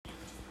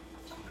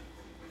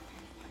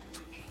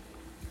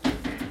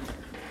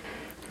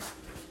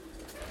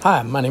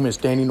Hi, my name is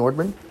Danny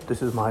Nordman.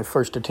 This is my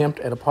first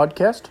attempt at a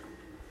podcast.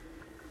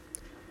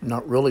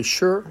 Not really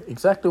sure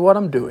exactly what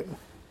I'm doing.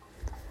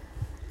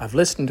 I've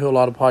listened to a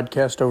lot of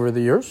podcasts over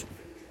the years,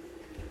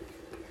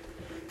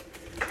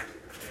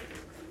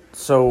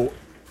 so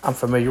I'm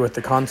familiar with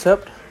the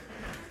concept.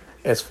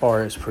 As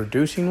far as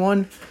producing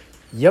one,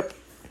 yep,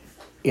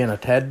 in a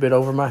tad bit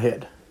over my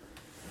head.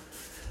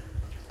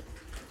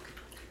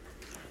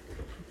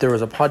 There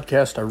was a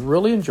podcast I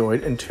really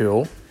enjoyed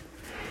until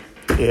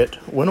it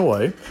went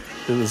away.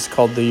 It was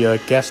called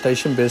the Gas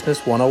Station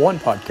Business 101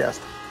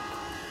 podcast.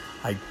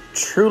 I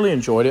truly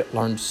enjoyed it,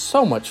 learned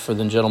so much from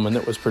the gentleman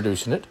that was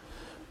producing it,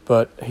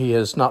 but he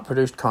has not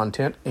produced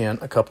content in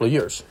a couple of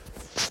years.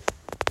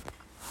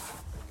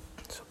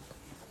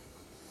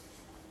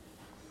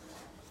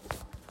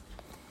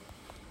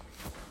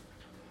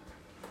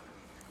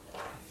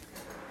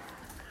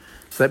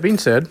 So that being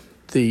said,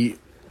 the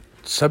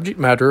subject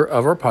matter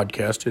of our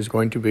podcast is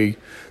going to be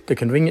the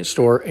convenience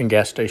store and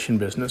gas station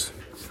business.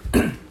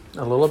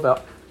 A little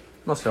about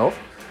myself.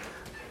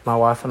 My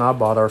wife and I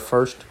bought our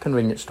first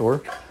convenience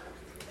store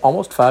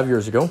almost 5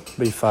 years ago. It'll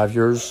be 5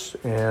 years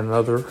and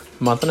another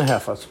month and a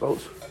half, I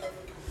suppose.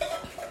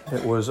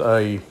 It was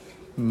a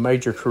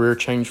major career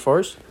change for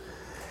us,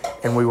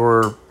 and we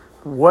were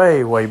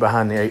way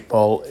behind the eight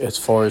ball as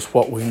far as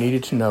what we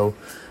needed to know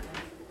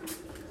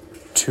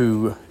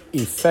to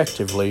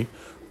effectively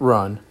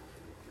run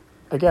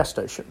a gas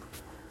station.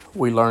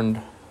 We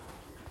learned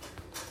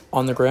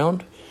on the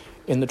ground,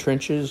 in the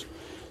trenches,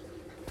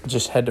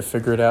 just had to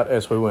figure it out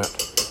as we went.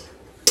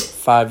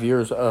 5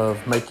 years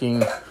of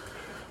making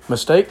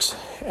mistakes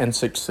and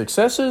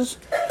successes.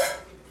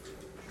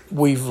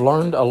 We've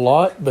learned a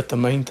lot, but the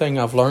main thing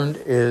I've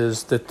learned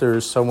is that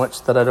there's so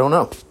much that I don't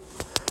know.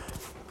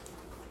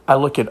 I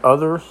look at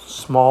other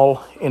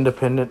small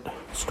independent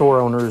store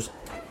owners,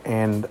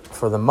 and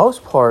for the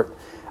most part,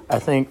 I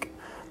think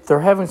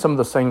they're having some of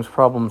the same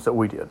problems that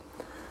we did.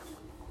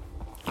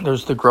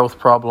 There's the growth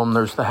problem.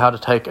 There's the how to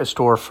take a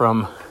store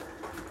from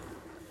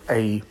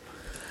a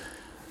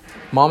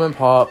mom and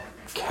pop,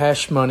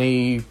 cash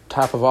money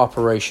type of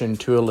operation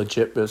to a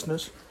legit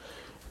business.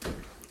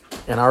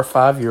 In our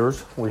 5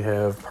 years, we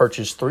have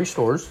purchased 3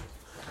 stores.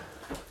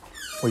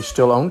 We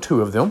still own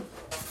 2 of them.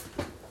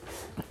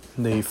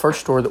 The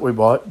first store that we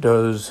bought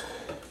does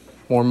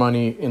more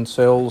money in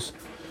sales,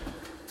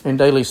 in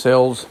daily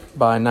sales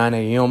by 9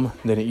 a.m.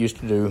 than it used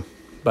to do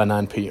by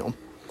 9 p.m.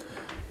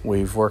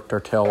 We've worked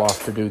our tail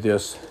off to do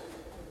this.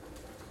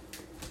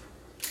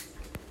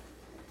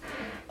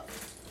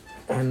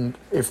 And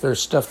if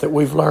there's stuff that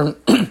we've learned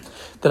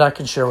that I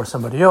can share with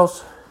somebody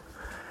else,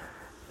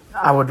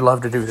 I would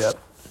love to do that.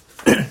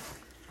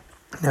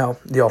 Now,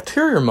 the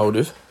ulterior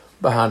motive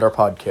behind our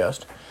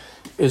podcast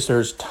is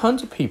there's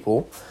tons of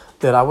people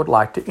that I would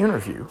like to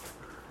interview.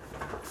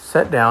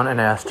 Sit down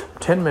and ask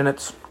 10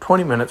 minutes,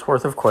 20 minutes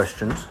worth of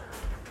questions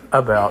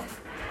about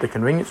the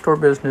convenience store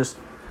business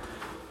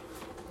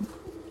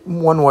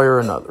one way or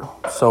another.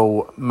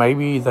 So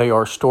maybe they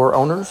are store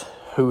owners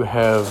who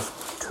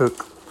have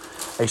took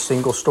a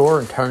single store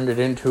and turned it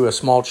into a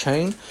small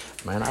chain.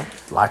 Man, I'd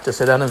like to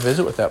sit down and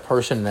visit with that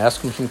person and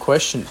ask them some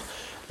questions,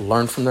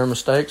 learn from their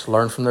mistakes,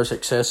 learn from their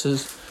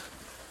successes.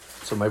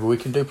 So maybe we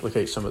can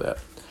duplicate some of that.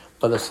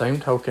 By the same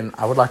token,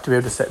 I would like to be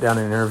able to sit down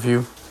and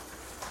interview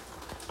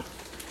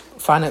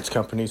finance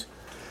companies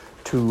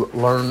to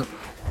learn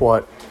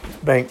what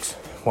banks,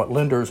 what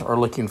lenders are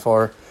looking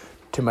for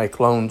to make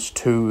loans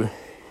to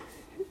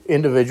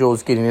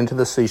individuals getting into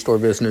the C-store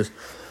business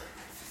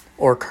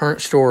or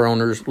current store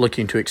owners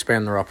looking to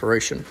expand their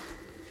operation.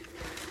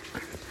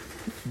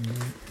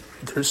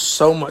 There's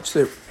so much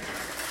that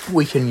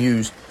we can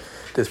use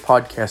this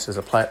podcast as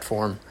a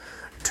platform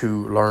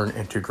to learn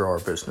and to grow our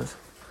business.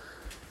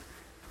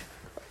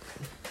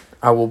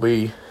 I will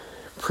be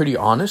pretty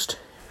honest.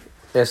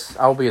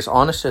 I'll be as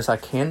honest as I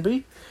can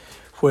be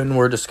when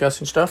we're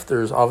discussing stuff.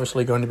 There's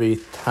obviously going to be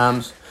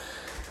times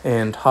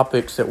and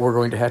topics that we're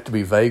going to have to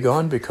be vague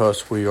on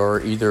because we are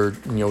either,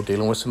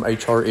 dealing with some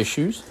HR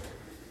issues.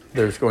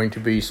 There's going to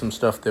be some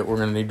stuff that we're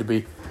going to need to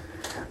be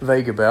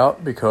vague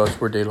about because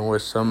we're dealing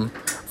with some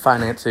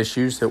finance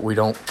issues that we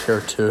don't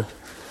care to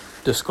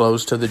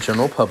disclose to the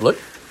general public.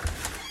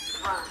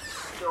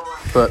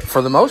 But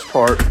for the most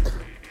part,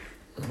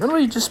 I'm going to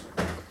be just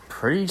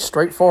pretty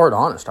straightforward,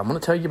 honest. I'm going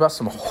to tell you about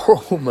some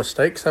horrible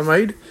mistakes I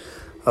made.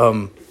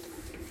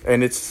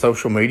 And it's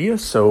social media,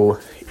 so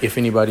if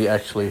anybody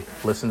actually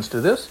listens to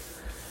this,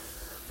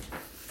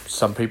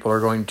 some people are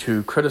going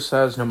to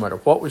criticize no matter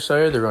what we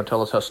say. They're going to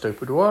tell us how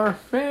stupid we are.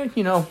 Man,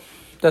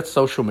 that's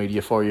social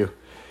media for you.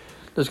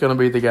 There's going to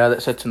be the guy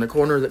that sits in the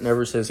corner that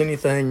never says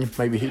anything.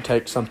 Maybe he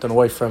takes something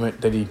away from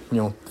it that he,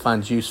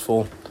 finds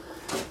useful.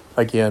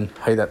 Again,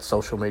 hey, that's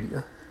social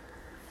media.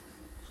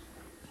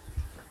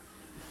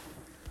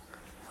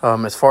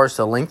 As far as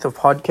the length of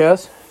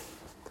podcasts,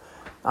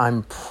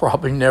 I'm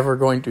probably never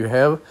going to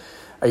have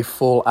a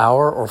full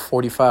hour or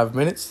 45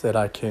 minutes that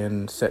I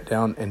can sit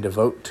down and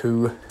devote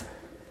to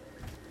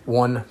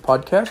one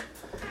podcast.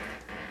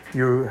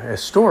 You,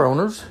 as store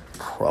owners,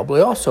 probably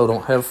also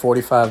don't have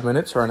 45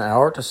 minutes or an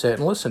hour to sit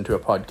and listen to a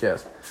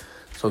podcast.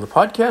 So the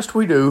podcast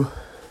we do,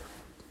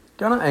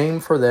 gonna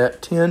aim for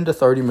that 10 to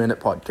 30 minute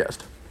podcast.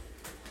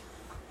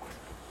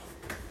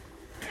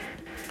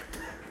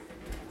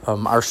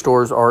 Our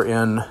stores are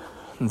in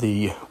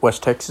the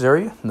West Texas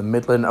area, in the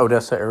Midland,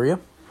 Odessa area.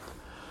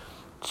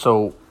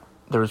 So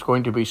there's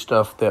going to be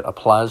stuff that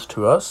applies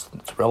to us,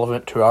 that's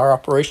relevant to our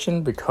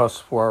operation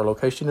because where our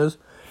location is,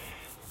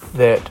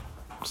 that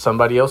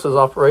somebody else's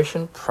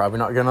operation probably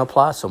not going to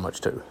apply so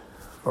much to.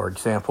 For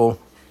example,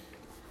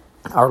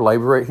 our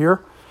labor rate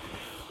here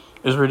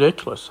is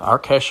ridiculous. Our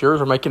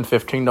cashiers are making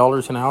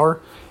 $15 an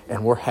hour,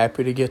 and we're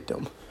happy to get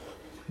them.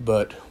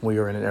 But we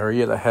are in an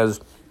area that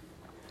has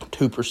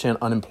 2%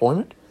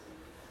 unemployment,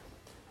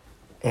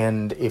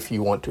 and if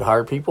you want to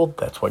hire people,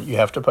 that's what you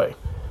have to pay.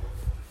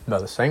 By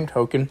the same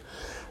token,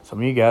 some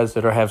of you guys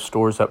that have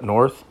stores up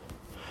north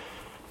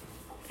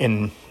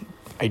in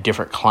a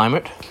different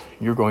climate,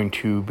 you're going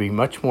to be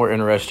much more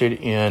interested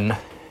in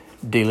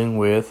dealing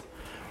with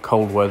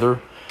cold weather,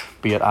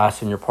 be it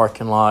ice in your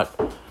parking lot,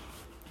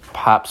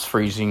 pipes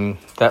freezing,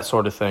 that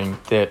sort of thing,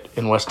 that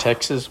in West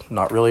Texas,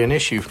 not really an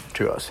issue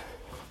to us.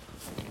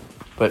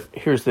 But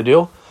here's the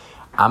deal.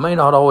 I may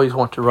not always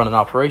want to run an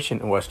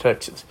operation in West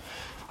Texas.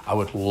 I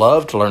would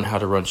love to learn how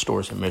to run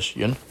stores in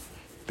Michigan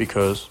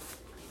because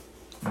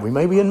we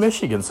may be in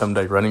Michigan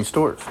someday running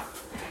stores.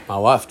 My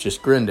wife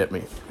just grinned at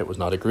me. It was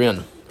not a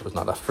grin. It was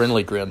not a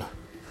friendly grin.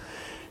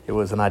 It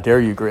was an I dare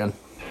you grin.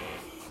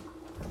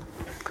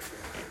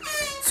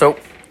 So,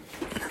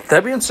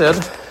 that being said,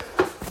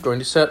 I'm going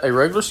to set a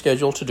regular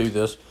schedule to do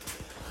this.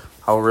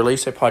 I will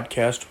release a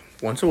podcast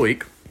once a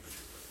week.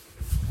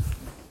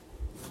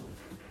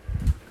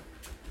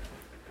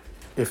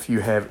 If you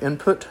have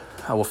input,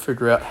 I will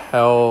figure out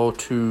how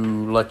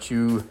to let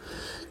you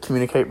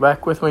communicate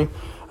back with me.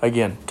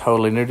 Again,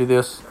 totally new to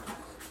this.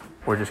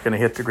 We're just going to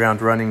hit the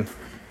ground running.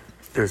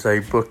 There's a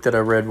book that I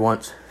read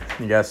once.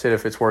 You guys said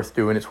if it's worth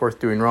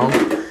doing wrong.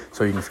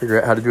 So you can figure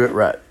out how to do it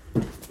right.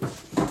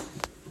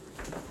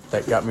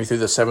 That got me through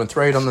the 7th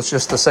grade on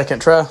just the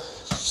second try.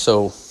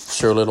 So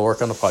surely it'll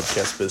work on the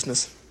podcast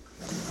business.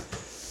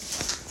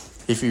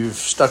 If you've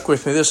stuck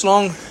with me this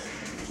long,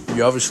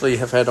 you obviously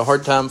have had a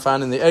hard time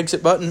finding the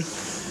exit button.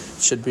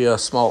 It should be a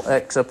small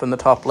X up in the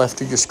top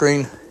left of your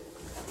screen.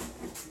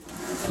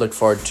 Look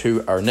forward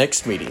to our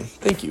next meeting.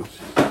 Thank you.